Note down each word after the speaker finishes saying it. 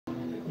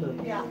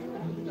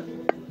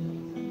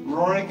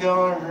Rory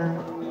Gallagher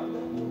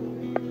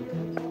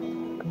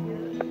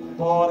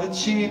bought a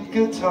cheap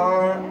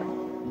guitar,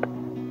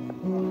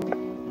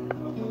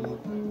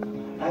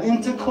 and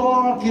into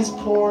Cork, his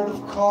port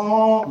of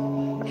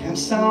call, came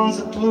sounds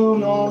of blue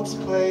notes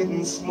played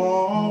in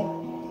small,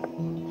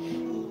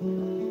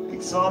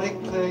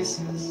 exotic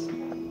places.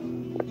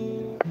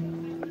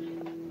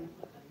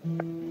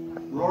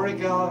 Rory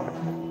Gallagher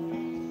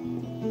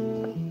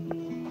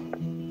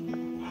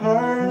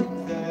heard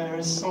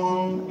their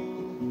song,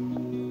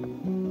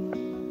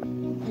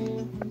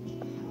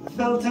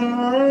 felt an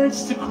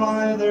urge to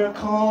cry their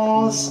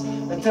cause,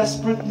 a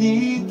desperate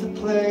need to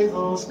play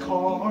those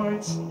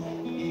chords.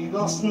 He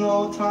lost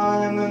no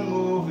time in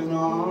moving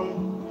on.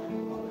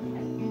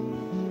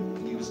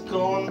 He was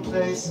going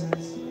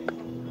places,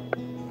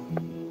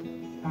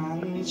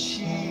 and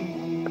she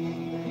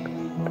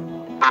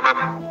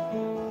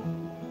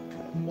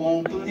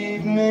won't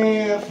believe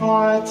me if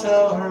I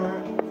tell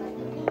her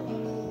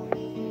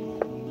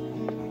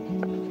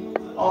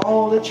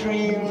all the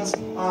dreams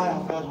I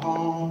have at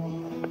home.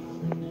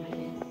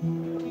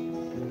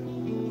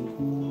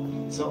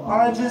 So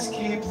I just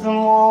keep them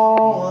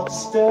all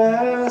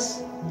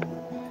upstairs,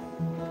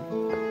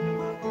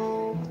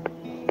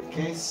 in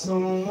case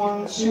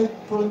someone should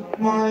put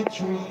my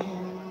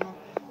dream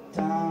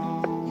down.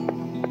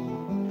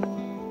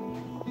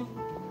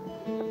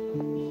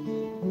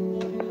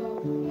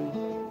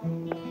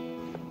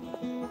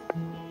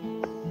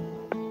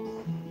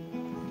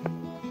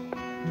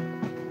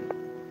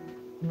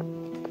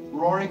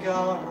 Rory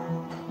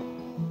Gallagher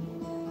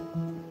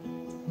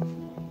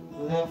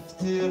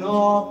left it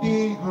all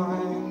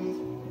behind.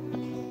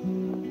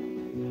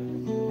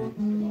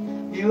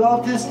 He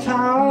loved his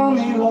town,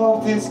 he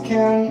loved his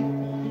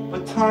kin,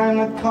 but time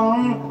had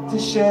come to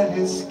shed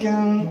his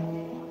skin.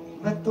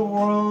 Let the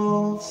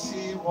world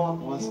see what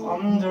was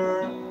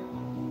under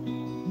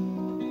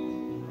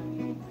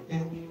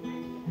it.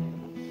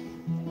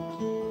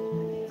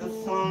 The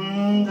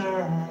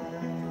thunder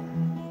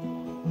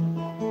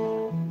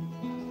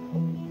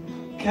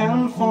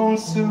came from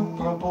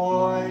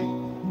Superboy.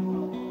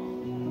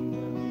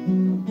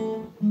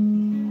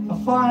 A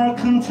fire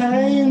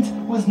contained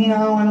was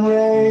now in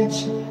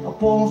rage. A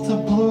bolt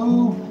of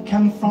blue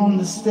came from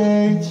the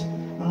stage,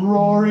 and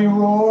Rory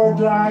roared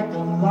like a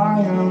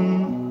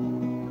lion,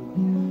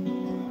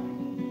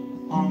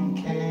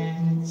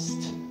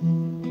 uncaged.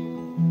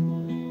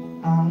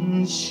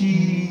 And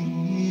she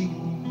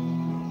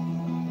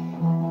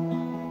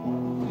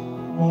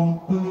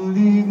won't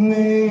believe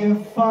me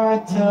if I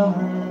tell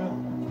her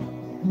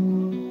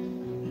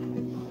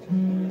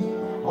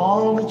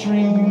all the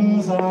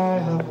dreams I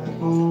have at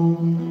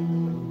home.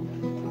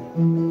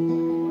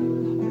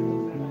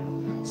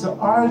 So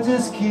I'll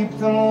just keep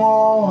them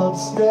all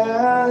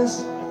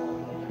upstairs,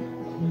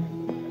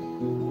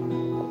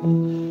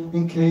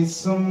 in case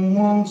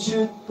someone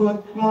should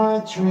put my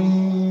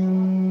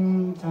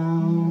dream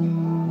down.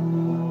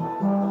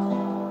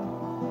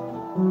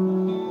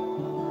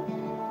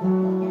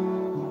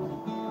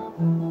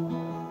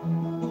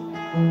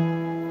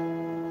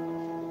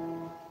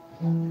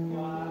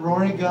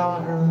 Rory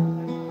Gallagher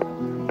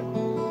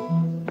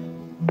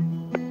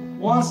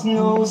was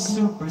no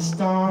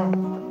superstar.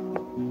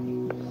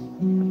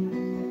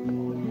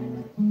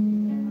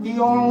 He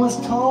always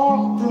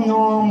talked the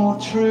normal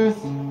truth,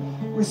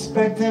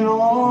 respecting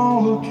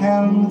all who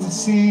came to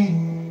see.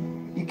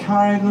 He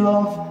carried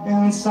love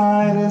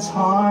inside his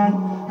heart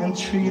and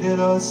treated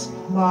us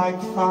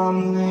like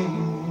family.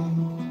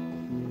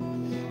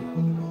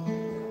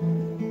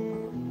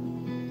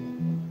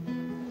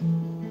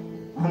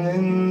 And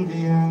in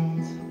the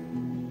end,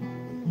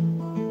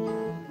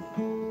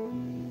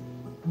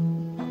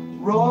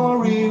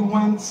 Rory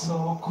went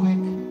so quick.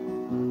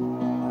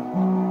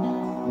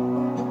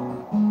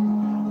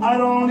 I'd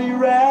only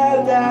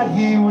read that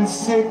he was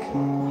sick.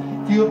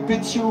 The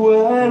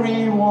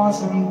obituary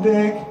wasn't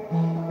big.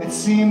 It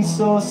seemed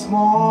so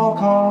small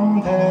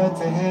compared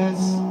to his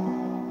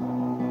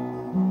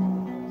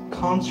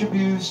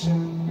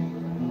contribution.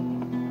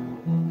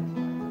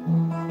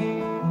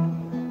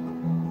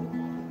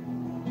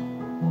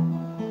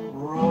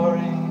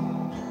 Rory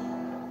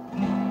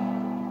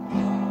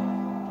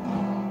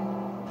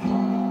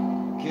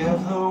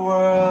gave the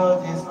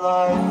world his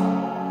life.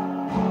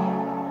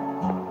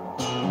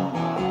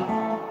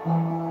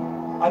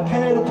 I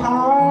paid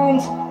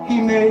 £1, he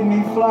made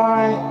me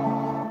fly.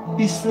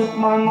 He slipped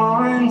my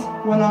mind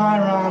when I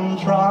ran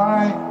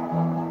dry.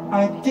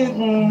 I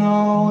didn't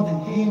know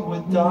that he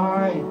would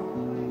die.